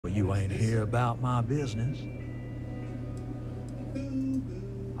Well, you ain't here about my business.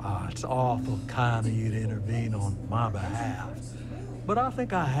 It's awful kind of you to intervene on my behalf, but I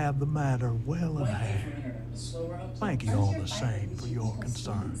think I have the matter well in hand. Thank you all the same for your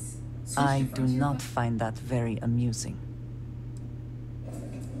concern. I do not find that very amusing.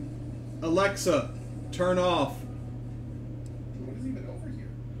 Alexa, turn off. What is even over here?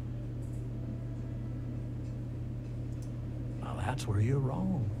 Well, that's where you're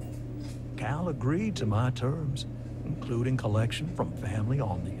wrong. Cal agreed to my terms, including collection from family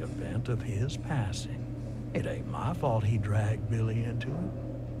on the event of his passing. It ain't my fault he dragged Billy into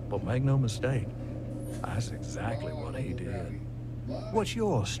it. But make no mistake, that's exactly what he did. What's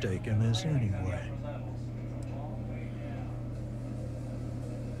your stake in this anyway?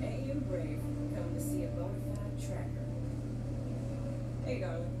 Hey, you brave. Come to see a bona fide tracker. Hey,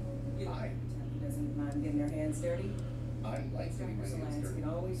 darling. You know, Hi. doesn't mind getting her hands dirty. I like getting my Trackers hands Alliance dirty. can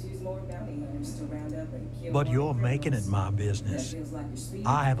always use more bounty hunters to round up and kill. But more you're making it criminals. my That business. feels like your speed.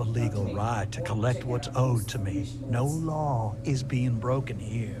 I have a legal Okay. right to Or collect check what's out owed those to me. mission No lists. law is being broken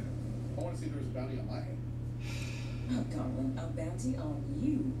here. I want to see if there's a bounty on my head. Oh, darling, a bounty on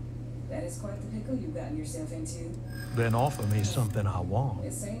you. That is quite the pickle you've gotten yourself into. Then offer me something I want,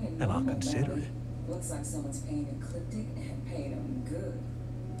 This ain't a and I'll normal consider bounty. it. Looks like someone's paying ecliptic and paying them good.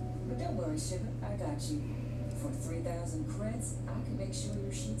 But don't worry, sugar, I got you. For 3,000 creds, I can make sure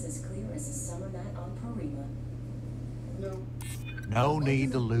your sheet's as clear as a summer night on Parima. No. No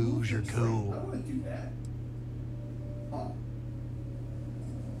need to lose your I cool. want to do that. Huh.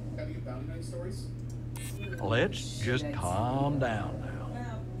 Got any bounty hunting stories? Let's just calm down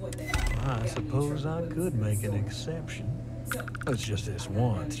now. What the hell? I suppose I could make an exception. It's just this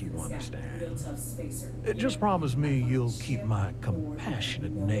once, you understand. It just promise me you'll keep my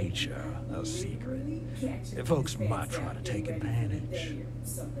compassionate nature a secret. Folks might try to take advantage.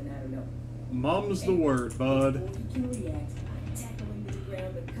 Something I don't know. Mum's the word, bud. Security Act. I tackle him to the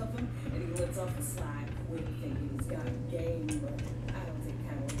ground and cuff him, and he lets off the slide, quick, thinking he's got a game, but I don't think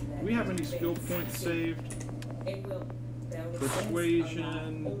kind of that. Do we have any skill points saved? It will balance Persuasion.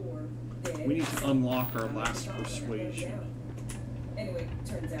 alive or dead. We need to unlock our last persuasion. Anyway,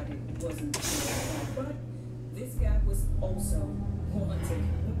 turns out it wasn't but this guy was also wanted.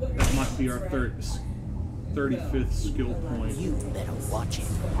 That might be our 35th skill point. You better watch it.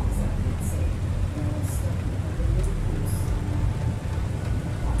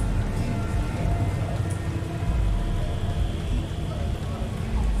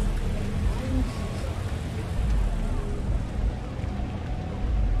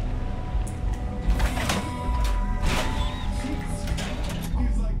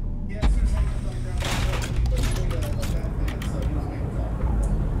 He's like, yeah, as soon as I get on the ground, I'm like, that thing, so he's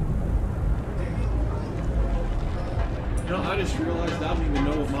making You know, I just realized I don't even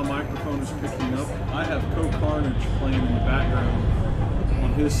know what my microphone is picking up. I have Co-Carnage playing in the background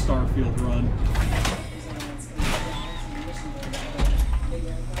on his Starfield run.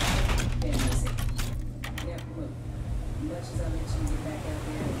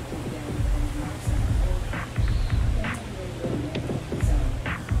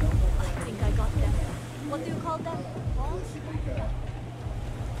 I think I got them. What do you call them? Balls?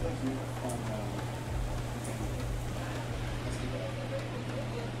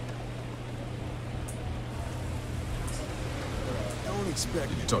 Don't expect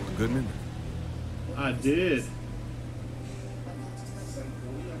you talk to Goodman. I did.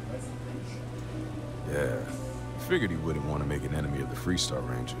 Yeah, figured he wouldn't want to make an enemy of the Freestar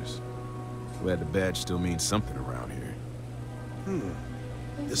Rangers. Glad the badge still means something around here.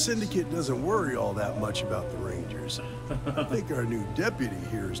 The Syndicate doesn't worry all that much about the Rangers. I think our new deputy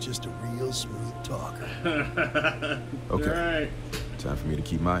here is just a real smooth talker. Okay, Alright. time for me to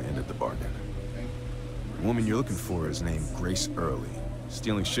keep my end of the bargain. The woman you're looking for is named Grace Early.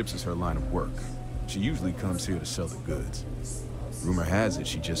 Stealing ships is her line of work. She usually comes here to sell the goods. Rumor has it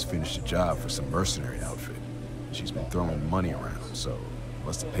she just finished a job for some mercenary outfit. She's been throwing money around, so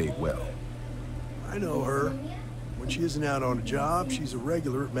must have paid well. I know her. When she isn't out on a job, she's a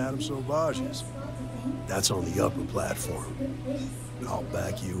regular at Madame Sauvage's. That's on the upper platform. I'll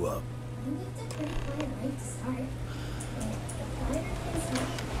back you up.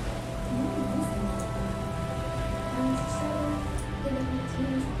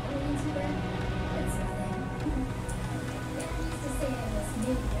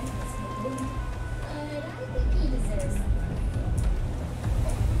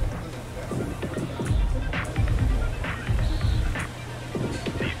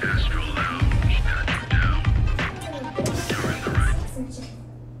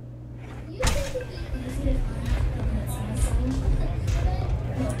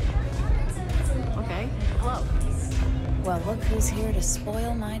 Hello. Well, look who's here to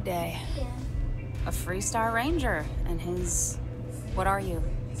spoil my day. A Freestar Ranger and his... What are you?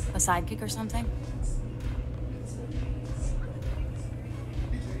 A sidekick or something?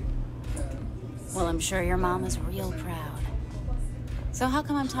 Well, I'm sure your mom is real proud. So how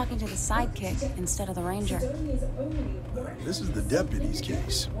come I'm talking to the sidekick instead of the ranger? This is the deputy's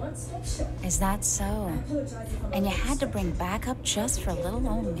case. Is that so? And you had to bring backup just for little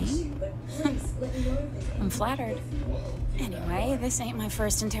old me? I'm flattered. Anyway, this ain't my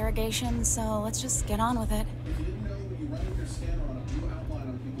first interrogation, so let's just get on with it. If you didn't know, when you run with your scanner on a blue outline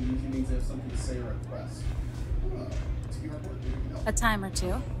on people, usually means they have something to say or request. To be reported, you can help. A time or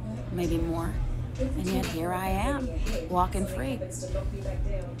two, maybe more. And yet here I am, walking free. Good tip, thank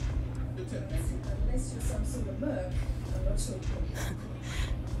you. Unless you're some sort of merc, I'm not sure.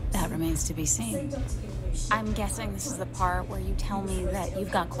 That remains to be seen. I'm guessing this is the part where you tell me that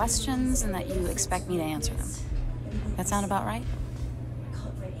you've got questions and that you expect me to answer them. That sound about right? I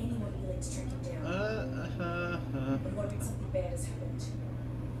can't find anyone willing to track him down. But what if something bad has happened?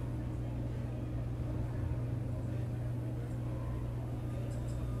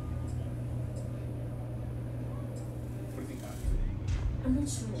 What do you think happened? I'm not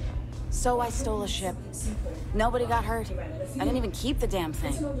sure. So I stole a ship. Nobody got hurt. I didn't even keep the damn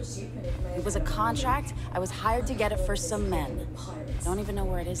thing. It was a contract. I was hired to get it for some men. Don't even know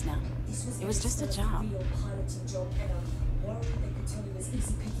where it is now. It was just a job. Real piloting job, and I'm worried they could tell you it's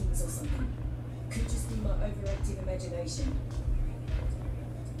easy pickings or something. Could just be my overactive imagination.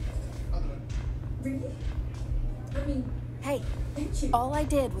 Really? I mean, Hey, thank you. all I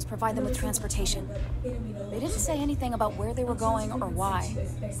did was provide them with transportation. They didn't say anything about where they were going or why.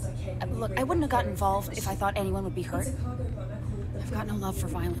 Look, I wouldn't have gotten involved if I thought anyone would be hurt. I've got no love for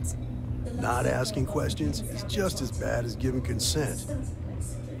violence. Not asking questions is just as bad as giving consent.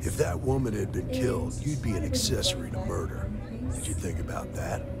 If that woman had been killed, you'd be an accessory to murder. Did you think about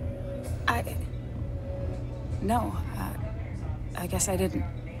that? No, I guess I didn't.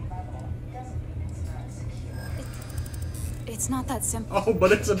 It's not that simple. Oh,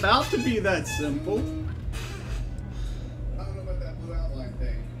 but it's about to be that simple. I don't know about that blue outline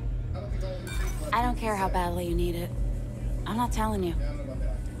thing. I don't think all these people I don't care how badly you need it. I'm not telling you. Yeah, I don't know about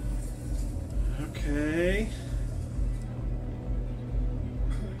that. Okay.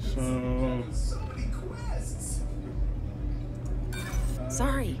 So... So many quests.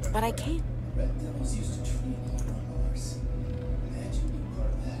 Sorry, but I can't. Red Devils used to train on Mars. Imagine being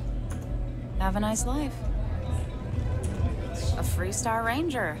part of that. Have a nice life. A Freestar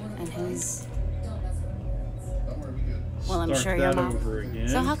Ranger and his... Don't worry, be good. Well, I'm Start sure your that mom... over again.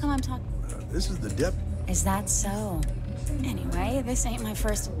 So how come I'm talking... This is the deputy. Is that so? Anyway, this ain't my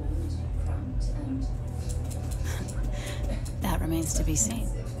first... That remains to be seen.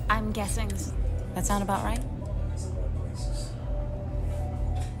 I'm guessing this... That sound about right?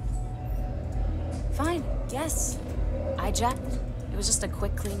 Fine, yes. I jacked it. It was just a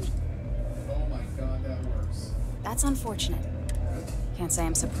quick clean... Oh my god, that works. That's unfortunate. Can't say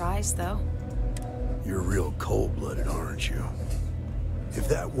I'm surprised, though. You're real cold-blooded, aren't you? If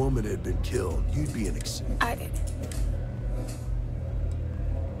that woman had been killed, you'd be an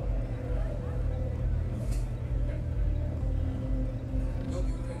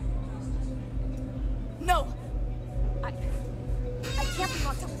No! I can't be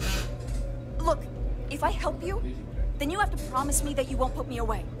locked up. Look, if I help you, then you have to promise me that you won't put me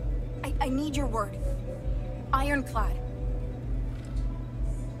away. I need your word. Ironclad.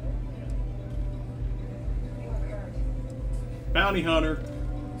 Bounty hunter.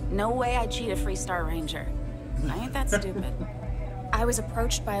 No way I'd cheat a Freestar Ranger. I ain't that stupid. I was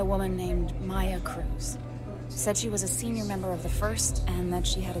approached by a woman named Maya Cruz. Said she was a senior member of the First and that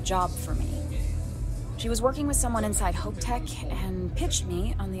she had a job for me. She was working with someone inside Hope Tech and pitched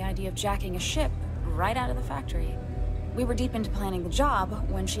me on the idea of jacking a ship right out of the factory. We were deep into planning the job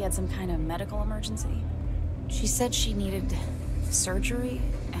when she had some kind of medical emergency. She said she needed surgery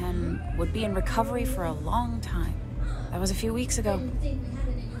and would be in recovery for a long time. That was a few weeks ago.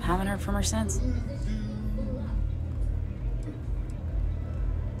 Haven't heard from her since.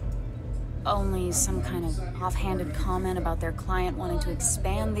 Only some kind of offhanded comment about their client wanting to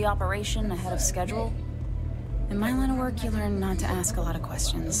expand the operation ahead of schedule. In my line of work, you learn not to ask a lot of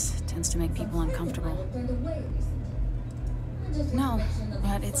questions. It tends to make people uncomfortable. No,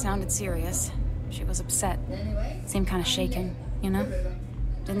 but it sounded serious. She was upset. Seemed kind of shaken, you know?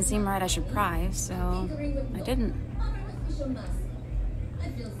 Didn't seem right I should pry, so I didn't.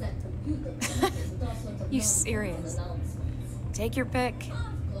 You serious? Take your pick.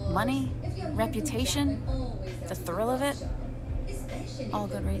 Money? Reputation? The thrill of it? All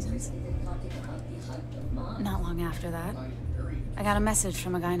good reasons. Not long after that, I got a message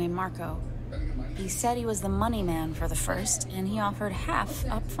from a guy named Marco. He said he was the money man for the first, and he offered half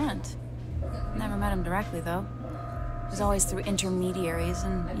up front. Never met him directly, though. It was always through intermediaries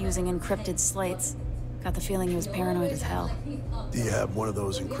and using encrypted slates. Got the feeling he was paranoid as hell. Do you have one of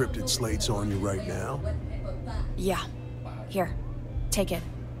those encrypted slates on you right now? Yeah. Here. Take it.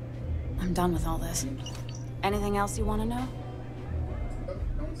 I'm done with all this. Anything else you want to know? No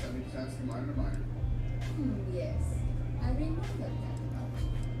one sent me to ask you minor to minor. Yes, I remember that about you.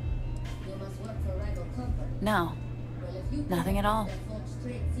 You must work for rival company. No. Well, if you Nothing at all. divulge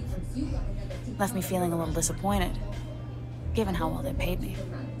trade secrets, you got another tip Left me feeling a little disappointed, given how well they paid me.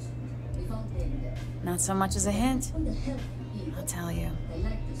 We've all been there. Not so much as a hint. When the hell you I'll tell you. I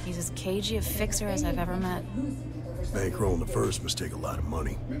like this. He's as cagey a fixer as I've ever met. Bankrolling the first must take a lot of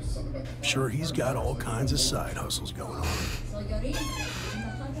money. Sure, he's got all kinds of side hustles going on. So you're in the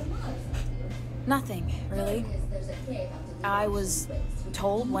 $100 miles. Nothing, really. There's a cave out to I was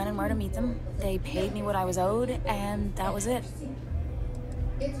told when and where to meet them. They paid me what I was owed, and that was it.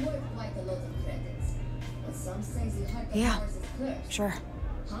 It's worth quite a lot of credits. But some say the heart of Yeah. ours is cursed. Sure.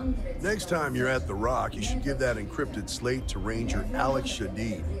 Hundreds Next time you're at the Rock, you should give that encrypted slate to Ranger Alex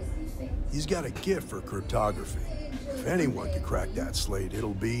Shadid. He's got a gift for cryptography. If anyone can crack that slate,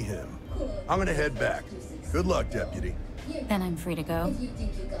 it'll be him. I'm gonna head back. Good luck, Deputy. Then I'm free to go. If you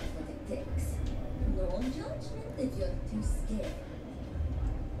think you got what it takes. No judgment if you're too scared.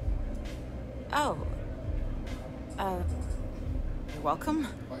 Oh. You're welcome.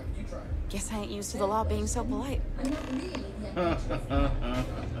 Guess I ain't used to the law being so polite. I'm not really the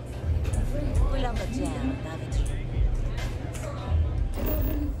We'll have a jam, haven't you? I don't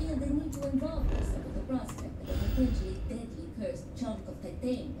really feel the need to involve myself with the prospect of a potentially deadly cursed chunk of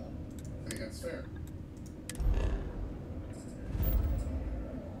titanium. I think that's fair.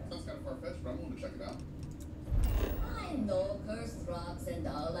 Sounds kind of far-fetched, but I'm willing to check it out. I know cursed rocks and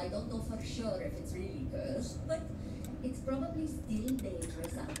all. I don't know for sure if it's really cursed, but it's probably still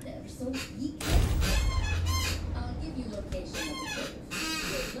dangerous out there, so be careful. I'll give you location of the cave.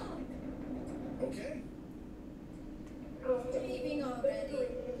 Good luck. Okay. Leaving already.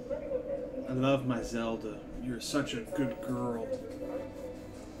 I love my Zelda. You're such a good girl.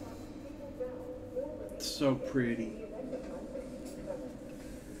 So pretty.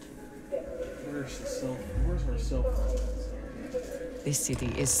 Where's our cell phone? This city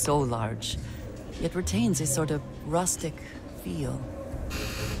is so large, yet retains a sort of rustic feel.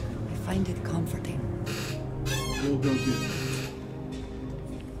 I find it comforting. We'll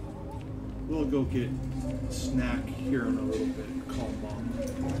go get a snack here in a little bit and call Mom.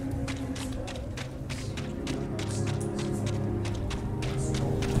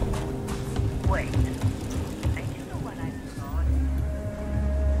 Wait. I do know what I thought.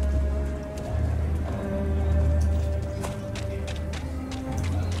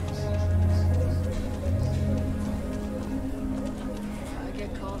 I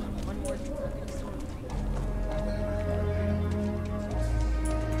get caught on one more drunk in a storm.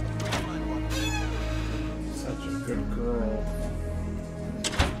 Such a good girl.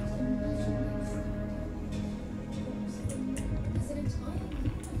 Is it a time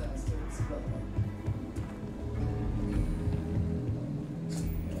universe to explore?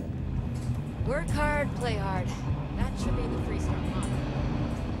 Work hard, play hard. That should be the freestyle motto.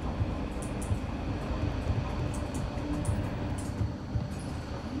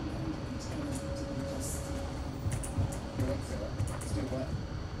 Let's do what?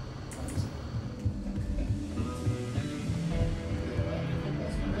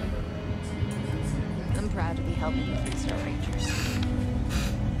 I'm proud to be helping the Three-Star Rangers.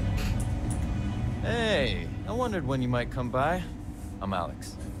 Hey, I wondered when you might come by. I'm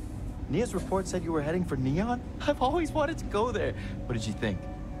Alex. Nia's report said you were heading for Neon? I've always wanted to go there. What did you think?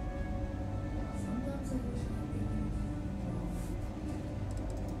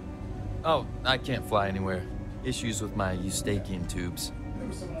 Oh, I can't fly anywhere. Issues with my Eustachian tubes.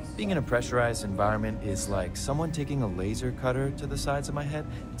 Being in a pressurized environment is like someone taking a laser cutter to the sides of my head.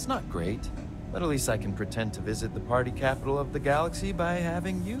 It's not great, but at least I can pretend to visit the party capital of the galaxy by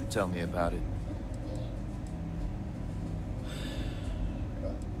having you tell me about it.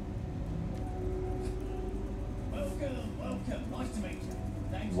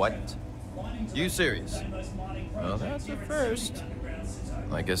 What? You serious? Well, that's a first.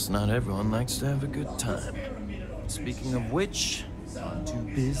 I guess not everyone likes to have a good time. Speaking of which, on to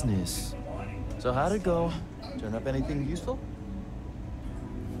business. So how'd it go? Turn up anything useful?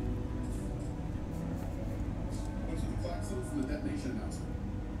 What's the clock says for the detonation announcement?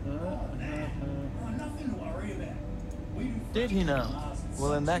 Nothing to worry about. We do Did he now?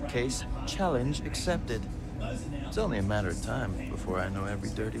 Well, in that case, challenge accepted. It's only a matter of time before I know every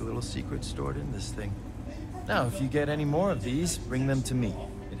dirty little secret stored in this thing. Now, if you get any more of these, bring them to me.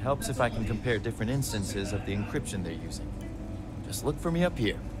 It helps if I can compare different instances of the encryption they're using. Just look for me up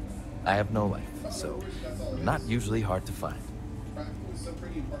here. I have no life, so not usually hard to find.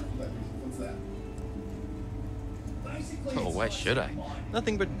 Oh, why should I?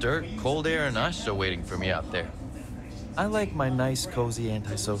 Nothing but dirt, cold air, and Asha waiting for me out there. I like my nice, cozy,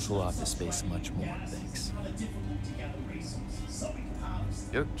 antisocial office space much more, thanks.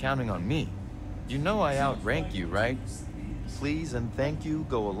 You're counting on me. You know I outrank you, right? Please and thank you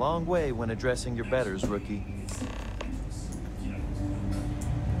go a long way when addressing your betters, rookie.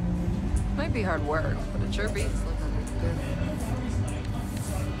 Might be hard work, but it sure beats looking good.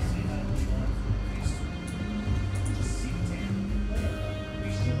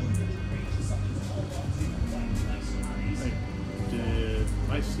 Did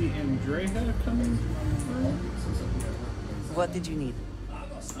I see Andrea coming through? What did you need?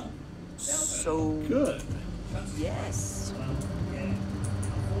 So... Good. Yes.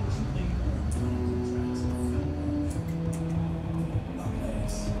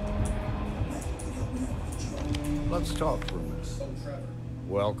 Let's talk for a minute.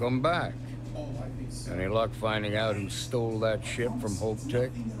 Welcome back. Any luck finding out who stole that ship from Hope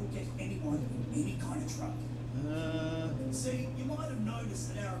Tech? See, you might have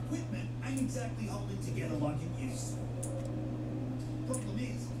noticed that our equipment ain't exactly holding together like it used to. Problem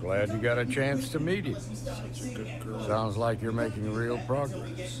is, Glad you got a chance to meet him. Sounds like you're making real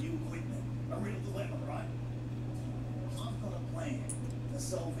progress. a real dilemma, right? I've got a plan for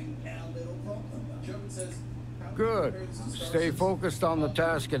solving our little problem. Good. Stay focused on the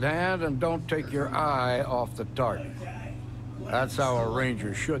task at hand and don't take your eye off the target. That's how a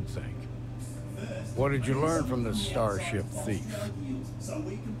ranger should think. What did you learn from this starship thief? So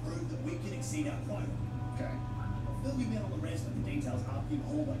we can prove that we can exceed our quota. Okay. I'll fill you in on the rest of the details after you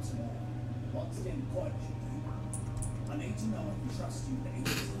hallway tomorrow. What's the quota should do? I need to know if you trust you.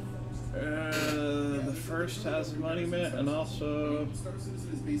 The first has money mint and also... Star Citizen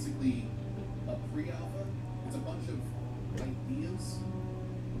is basically a pre-alpha. It's a bunch of ideas.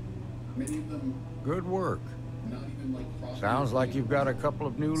 Many of them... Good work. Not even like... Sounds like you've got a couple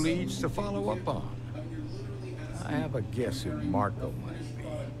of new leads to follow up on. I have a guess who Marco might be.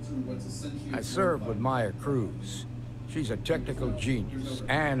 I served with Maya Cruz. She's a technical genius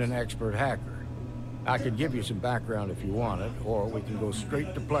and an expert hacker. I could give you some background if you want it, or we can go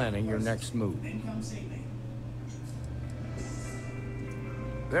straight to planning your next move.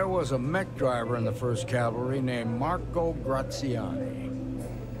 There was a mech driver in the 1st Cavalry named Marco Graziani.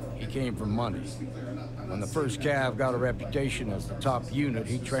 He came from money. When the 1st Cav got a reputation as the top unit,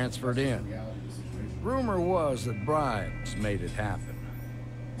 he transferred in. Rumor was that bribes made it happen.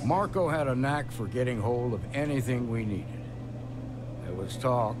 Marco had a knack for getting hold of anything we needed. There was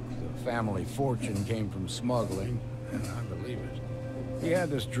talk the family fortune came from smuggling, and I believe it. He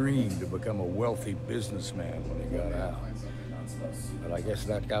had this dream to become a wealthy businessman when he got out. But I guess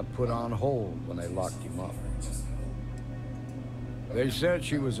that got put on hold when they locked him up. They said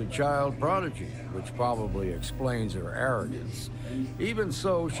she was a child prodigy, which probably explains her arrogance. Even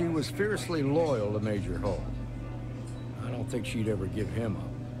so, she was fiercely loyal to Major Hull. I don't think she'd ever give him up.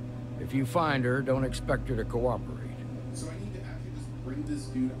 If you find her, don't expect her to cooperate. So I need to actually just bring this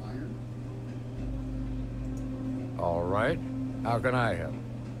dude iron? All right. How can I help?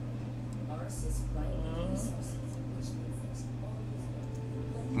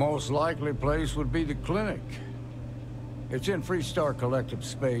 Most likely place would be the clinic. It's in Freestar Collective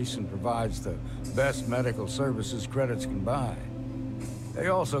space and provides the best medical services credits can buy. They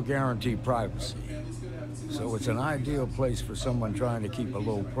also guarantee privacy. So it's an ideal place for someone trying to keep a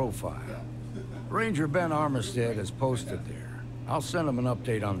low profile. Ranger Ben Armistead is posted there. I'll send him an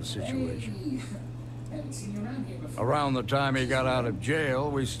update on the situation. Around the time he got out of jail,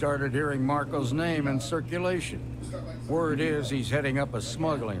 we started hearing Marco's name in circulation. Word is he's heading up a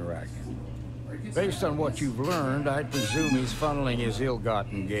smuggling racket. Based on what you've learned, I'd presume he's funneling his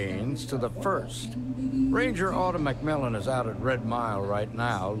ill-gotten gains to the 1st. Ranger Autumn McMillan is out at Red Mile right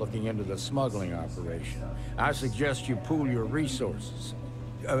now, looking into the smuggling operation. I suggest you pool your resources.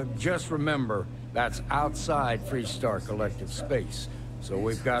 Just remember, that's outside Freestar Collective space, so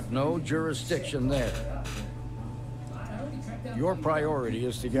we've got no jurisdiction there. Your priority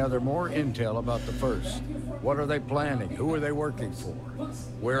is to gather more intel about the 1st. What are they planning? Who are they working for?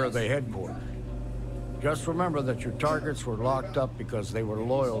 Where are they headquartered? Just remember that your targets were locked up because they were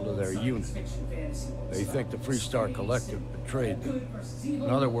loyal to their unit. They think the Freestar Collective betrayed them. In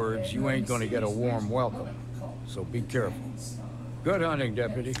other words, you ain't gonna get a warm welcome. so be careful. Good hunting,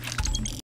 Deputy.